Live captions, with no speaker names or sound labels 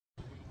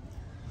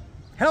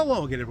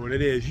Hello again everyone,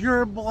 it is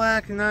your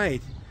Black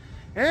Knight,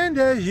 and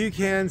as you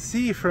can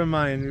see from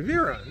my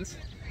environs,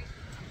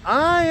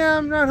 I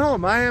am not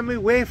home. I am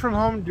away from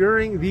home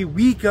during the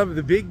week of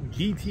the big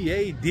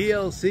GTA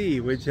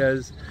DLC, which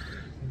has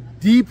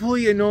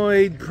deeply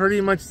annoyed pretty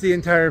much the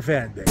entire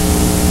fan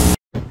base.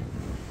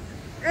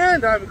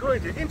 And I'm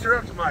going to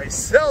interrupt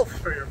myself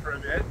for a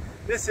minute.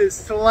 This is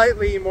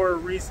slightly more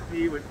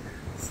recently with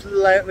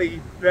slightly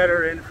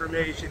better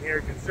information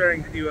here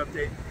concerning the new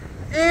update.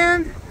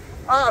 And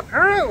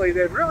apparently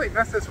they've really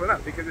messed this one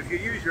up, because if you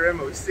use your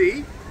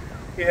MOC,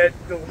 it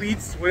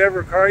deletes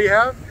whatever car you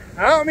have.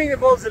 I don't mean it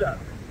blows it up.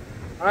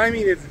 I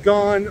mean it's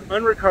gone,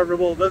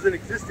 unrecoverable, doesn't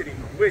exist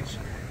anymore, which,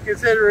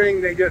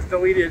 considering they just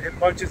deleted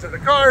bunches of the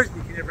cars,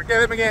 you can never get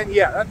them again,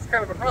 yeah, that's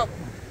kind of a problem.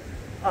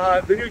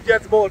 The new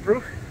jet's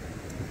bulletproof.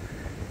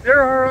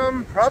 There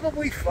are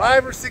probably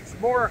 5 or 6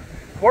 more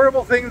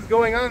horrible things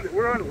going on that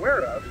we're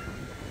unaware of.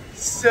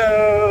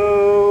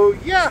 So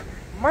yeah,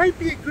 might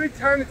be a good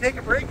time to take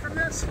a break from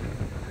this.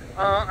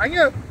 I'm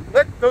gonna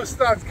let those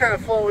thoughts kind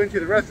of flow into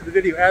the rest of the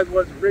video as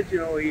was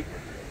originally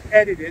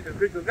edited.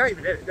 Not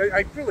even edited.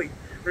 I really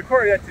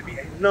recorded that to be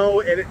a no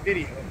edit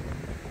video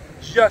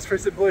just for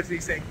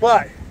simplicity's sake,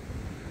 but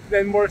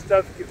then more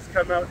stuff gets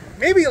come out.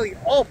 Maybe it'll be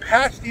all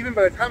patched even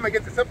by the time I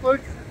get this uploaded,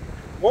 because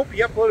it won't be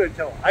uploaded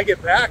until I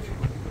get back.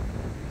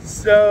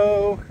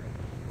 So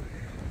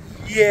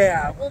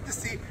yeah, we'll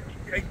just see.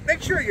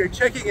 Make sure you're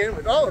checking in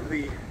with all of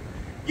the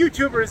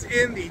YouTubers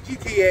in the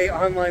GTA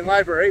Online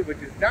library, which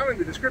is down in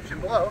the description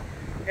below,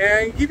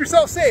 and keep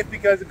yourself safe,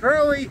 because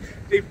apparently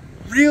they've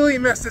really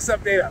messed this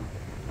update up.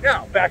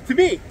 Now back to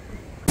me.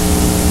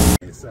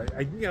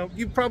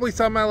 You probably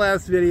saw my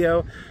last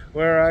video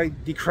where I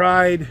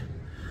decried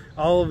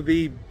all of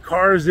the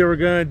cars they were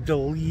going to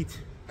delete,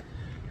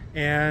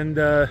 and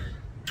oh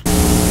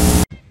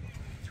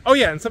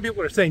yeah, and some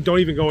people are saying don't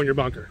even go in your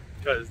bunker,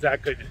 because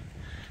that could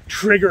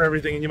trigger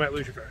everything and you might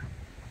lose your car.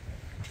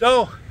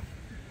 So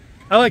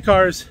I like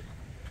cars,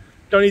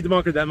 don't need the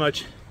bunker that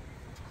much.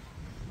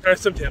 There are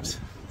some tips.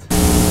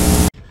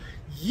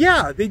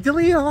 Yeah, they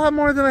deleted a lot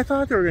more than I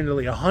thought they were going to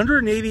delete.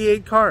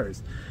 188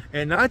 cars.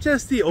 And not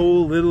just the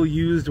old little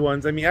used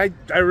ones. I mean, I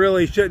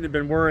really shouldn't have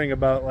been worrying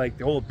about like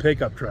the old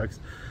pickup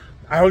trucks.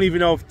 I don't even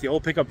know if the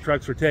old pickup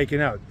trucks were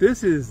taken out.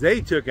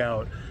 They took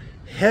out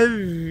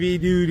heavy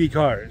duty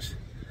cars.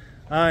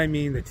 I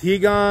mean, the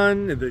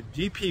T-Gon, the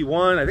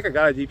GP1, I think I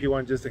got a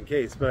GP1 just in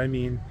case, but I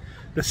mean,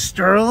 the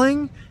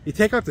Sterling, you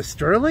take out the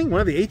Sterling,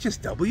 one of the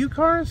HSW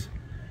cars,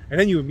 and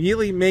then you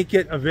immediately make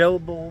it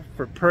available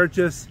for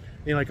purchase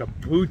in like a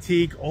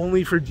boutique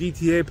only for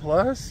GTA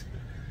Plus?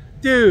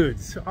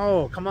 Dudes,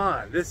 oh, come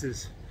on. This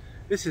is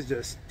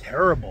just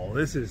terrible.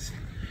 It's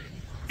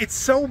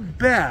so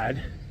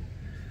bad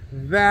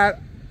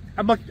that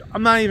I'm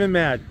not even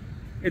mad.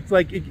 It's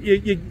like,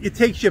 it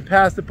takes you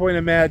past the point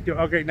of mad to,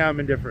 okay, now I'm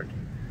indifferent.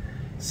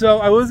 So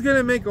I was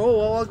gonna make,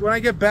 when I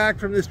get back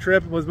from this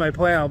trip, was my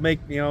plan, I'll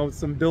make,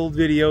 some build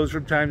videos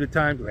from time to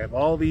time. I have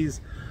all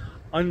these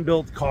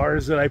unbuilt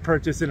cars that I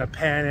purchased in a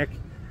panic.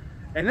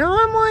 And now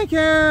I'm like,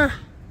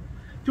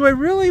 do I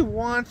really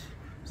want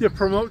to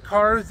promote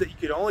cars that you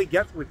could only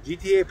get with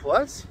GTA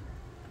Plus?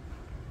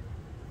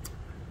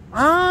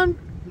 I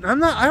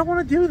don't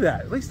want to do that,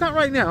 at least not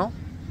right now.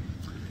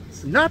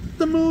 It's not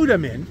the mood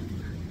I'm in,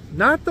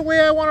 not the way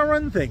I want to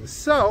run things.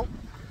 So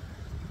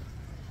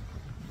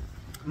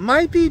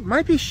might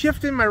be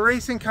shifting my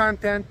racing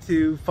content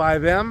to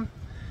 5M.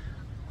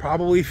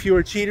 Probably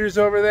fewer cheaters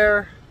over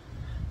there,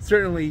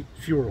 certainly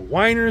fewer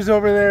whiners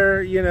over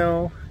there.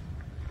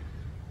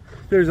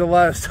 There's a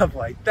lot of stuff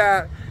like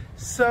that.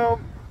 So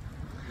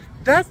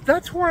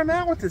that's where I'm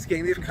at with this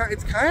game. It's kind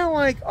of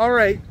like, all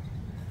right,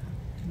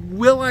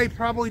 will I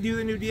probably do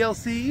the new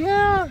DLC?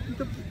 Yeah,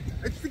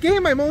 it's the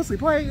game I mostly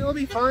play. It'll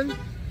be fun.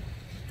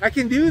 I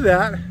can do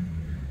that.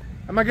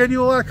 Am I gonna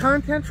do a lot of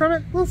content from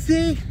it? We'll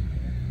see.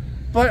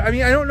 But I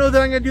mean, I don't know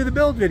that I'm gonna do the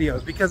build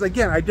videos, because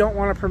again, I don't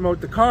want to promote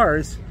the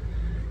cars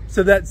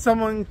so that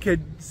someone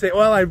could say,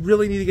 well, I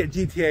really need to get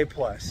GTA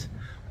Plus.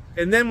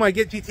 And then when I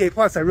get GTA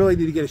Plus, I really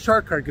need to get a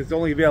shark card because it's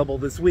only available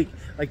this week.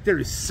 Like, there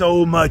is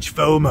so much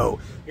FOMO.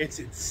 It's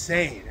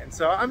insane. And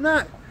so I'm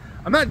not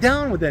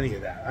down with any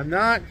of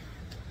that.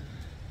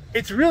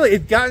 It's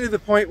gotten to the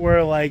point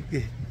where like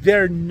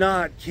they're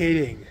not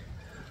kidding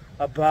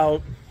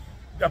about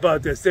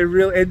this.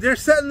 And they're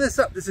setting this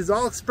up. This is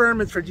all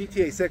experiments for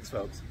GTA 6,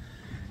 folks.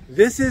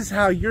 This is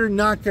how you're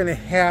not going to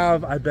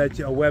have, I bet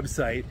you, a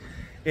website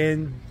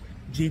in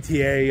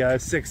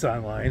GTA 6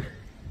 Online.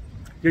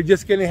 You're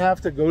just going to have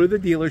to go to the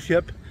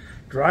dealership,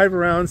 drive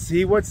around,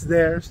 see what's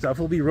there. Stuff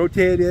will be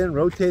rotated in,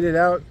 rotated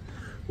out.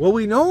 Will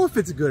we know if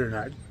it's good or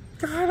not?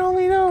 God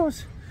only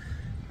knows.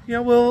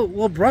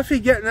 Will Bruffy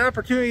get an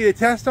opportunity to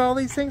test all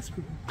these things?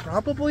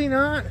 Probably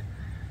not.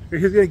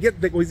 He's going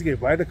to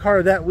buy the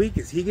car that week.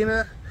 Is he going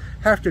to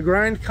have to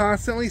grind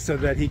constantly so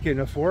that he can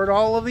afford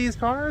all of these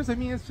cars? I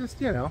mean, it's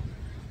just,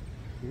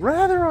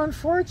 rather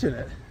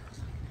unfortunate.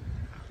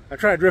 I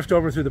try to drift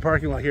over through the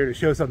parking lot here to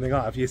show something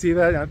off. You see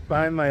that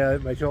behind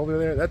my shoulder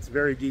there? That's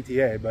very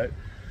GTA, but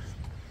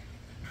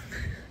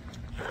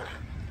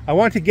I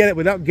want to get it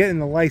without getting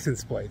the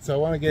license plate, so I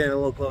want to get it a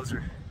little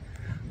closer.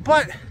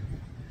 But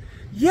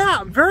yeah,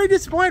 I'm very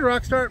disappointed,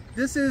 Rockstar.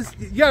 This is,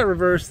 you gotta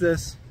reverse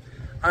this.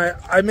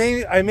 I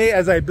may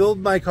as I build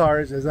my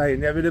cars, as I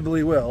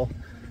inevitably will,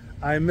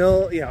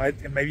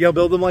 maybe I'll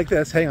build them like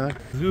this. Hang on.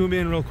 Zoom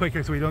in real quick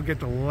here so we don't get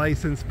the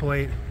license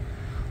plate.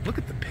 Look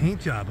at the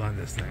paint job on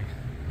this thing.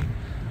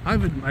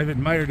 I've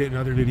admired it in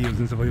other videos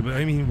and stuff like that, but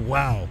I mean,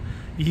 wow.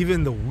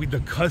 Even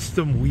the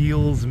custom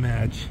wheels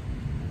match.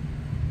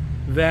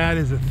 That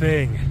is a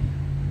thing.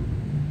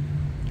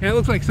 And it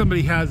looks like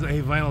somebody has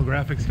a vinyl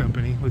graphics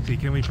company. Let's see,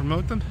 can we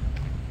promote them?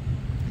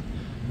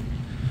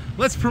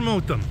 Let's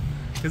promote them,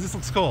 because this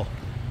looks cool.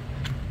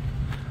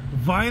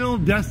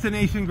 Vinyl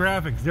Destination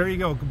Graphics. There you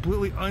go,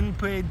 completely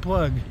unpaid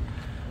plug.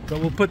 But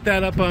we'll put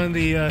that up on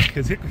the,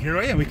 because here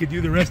I am. We could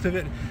do the rest of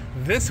it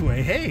this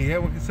way. Hey,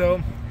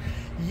 so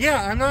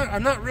yeah,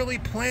 I'm not really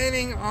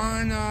planning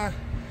on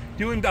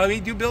do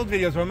build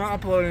videos, but I'm not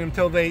uploading them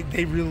until they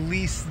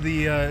release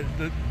the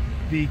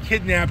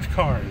kidnapped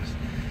cars.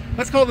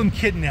 Let's call them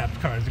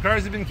kidnapped cars. The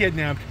cars have been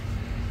kidnapped,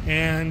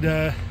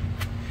 and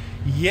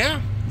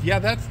yeah,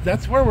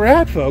 that's where we're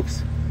at,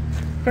 folks.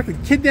 Got the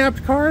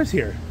kidnapped cars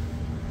here.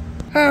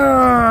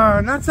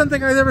 Not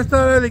something I ever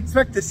thought I'd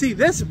expect to see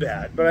this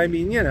bad, but I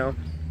mean, you know,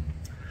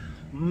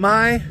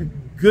 my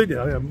goodness,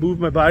 I'm gonna move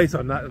my body so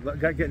I'm not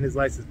getting his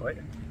license plate.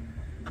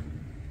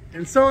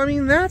 And so, I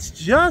mean, it's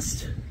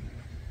just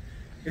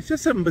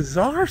some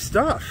bizarre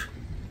stuff.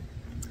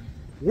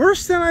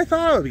 Worse than I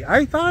thought it would be.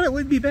 I thought it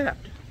would be bad,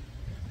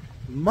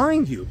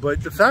 mind you,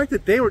 but the fact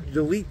that they were to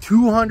delete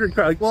 200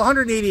 cars, well,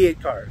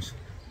 188 cars.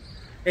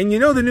 And you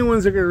know the new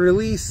ones are going to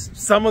release,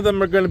 some of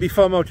them are going to be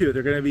FOMO too.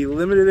 They're going to be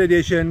limited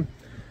edition,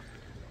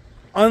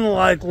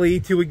 unlikely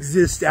to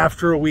exist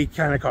after a week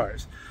kind of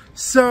cars.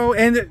 So,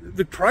 and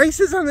the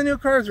prices on the new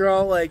cars are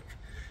all like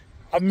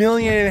 $1.5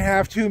 million,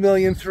 $2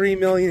 million, $3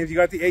 million. If you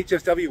got the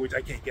HSW, which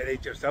I can't get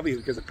HSW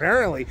because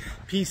apparently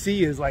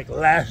PC is like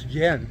last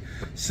gen.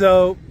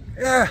 So,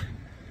 yeah,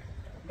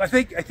 I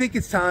think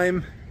it's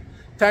time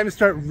to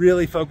start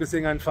really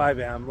focusing on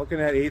 5M,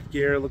 looking at 8th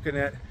gear, looking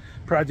at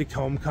Project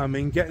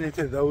Homecoming, getting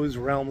into those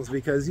realms,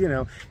 because, you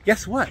know,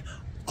 guess what?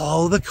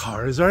 All the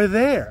cars are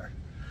there.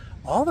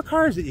 All the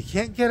cars that you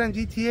can't get on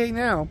GTA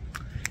now,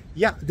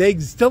 yeah, they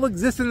still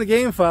exist in the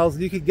game files.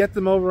 You could get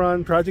them over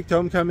on Project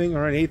Homecoming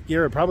or on 8th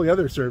gear or probably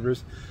other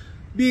servers.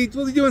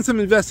 We'll be doing some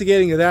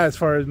investigating of that as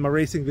far as my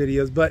racing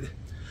videos. But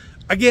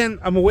again,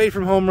 I'm away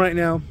from home right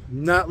now,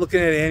 not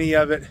looking at any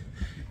of it.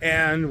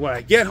 And when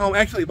I get home,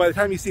 actually, by the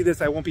time you see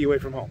this, I won't be away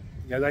from home.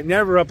 Because I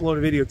never upload a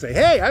video and say,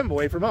 hey, I'm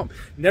away from home.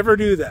 Never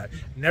do that.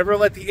 Never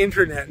let the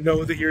internet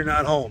know that you're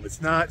not home.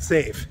 It's not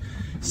safe.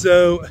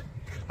 So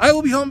I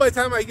will be home by the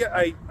time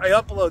I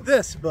upload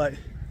this, but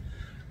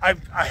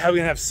I'm going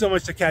to have so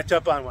much to catch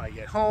up on when I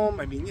get home.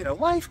 I mean, you know,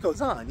 life goes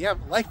on. You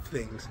have life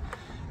things.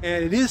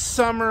 And it is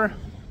summer.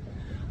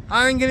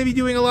 I'm going to be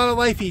doing a lot of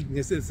life eating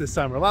this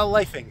summer. A lot of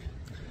lifing.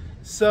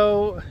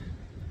 So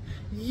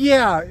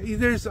yeah,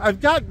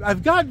 I've got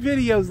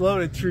videos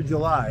loaded through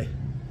July,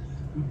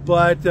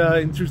 but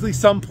through at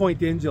least some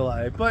point in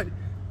July. But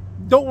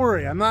don't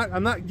worry, I'm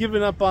not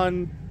giving up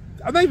on.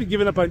 I'm not even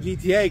giving up on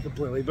GTA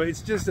completely. But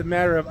it's just a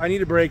matter of I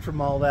need a break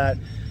from all that.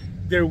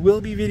 There will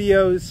be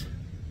videos.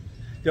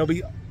 There'll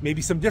be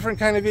maybe some different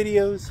kind of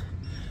videos.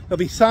 There'll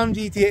be some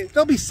GTA.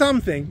 There'll be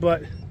something,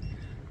 but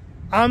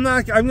I'm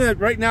gonna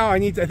right now. I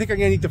think I'm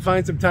gonna need to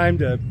find some time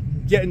to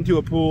get into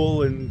a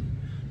pool and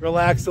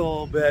relax a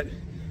little bit.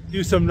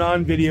 Do some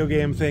non-video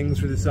game things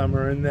for the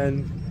summer, and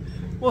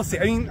then we'll see.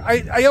 I mean,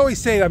 I always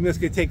say I'm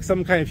just going to take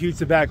some kind of huge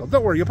sabbatical.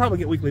 Don't worry, you'll probably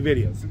get weekly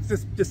videos.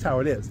 It's just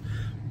how it is.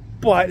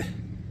 But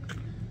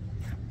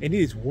it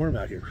is warm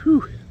out here.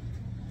 Whew.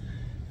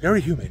 Very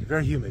humid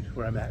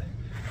where I'm at.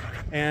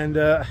 And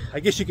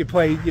I guess you could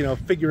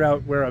figure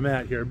out where I'm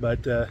at here.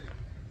 But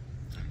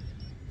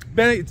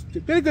it's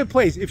been a good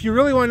place. If you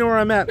really want to know where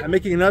I'm at, I'm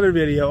making another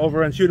video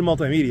over on Shoot 'em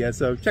Multimedia,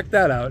 so check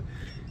that out.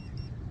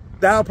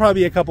 That'll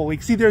probably be a couple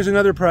weeks. See, there's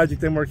another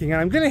project I'm working on.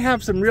 I'm going to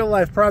have some real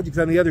life projects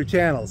on the other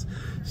channels.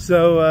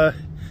 So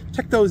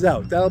check those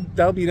out.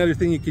 That'll be another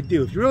thing you could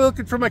do. If you're really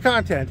looking for my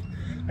content,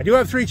 I do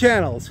have 3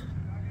 channels.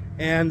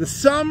 And the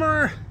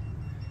summer,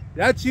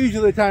 that's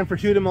usually the time for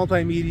Shoot 'em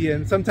Multimedia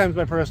and sometimes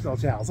my personal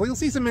channel. So you'll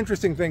see some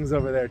interesting things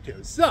over there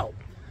too. So,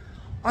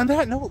 on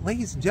that note,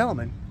 ladies and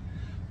gentlemen,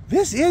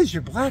 this is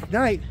your Black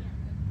Knight.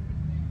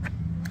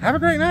 Have a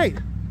great night.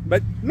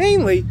 But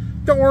mainly,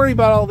 don't worry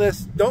about all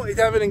this. Don't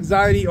have an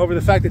anxiety over the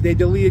fact that they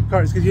deleted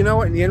cars, because you know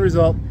what? In the end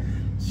result,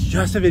 it's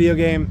just a video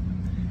game,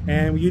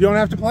 and you don't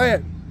have to play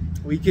it.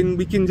 We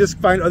can just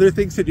find other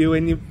things to do,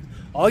 and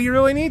all you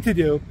really need to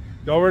do,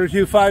 go over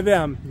to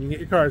 5M, and you get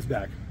your cars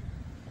back.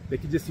 You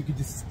could just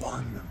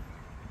spawn them.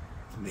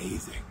 It's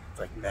amazing. It's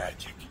like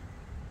magic.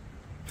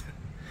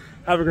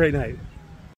 Have a great night.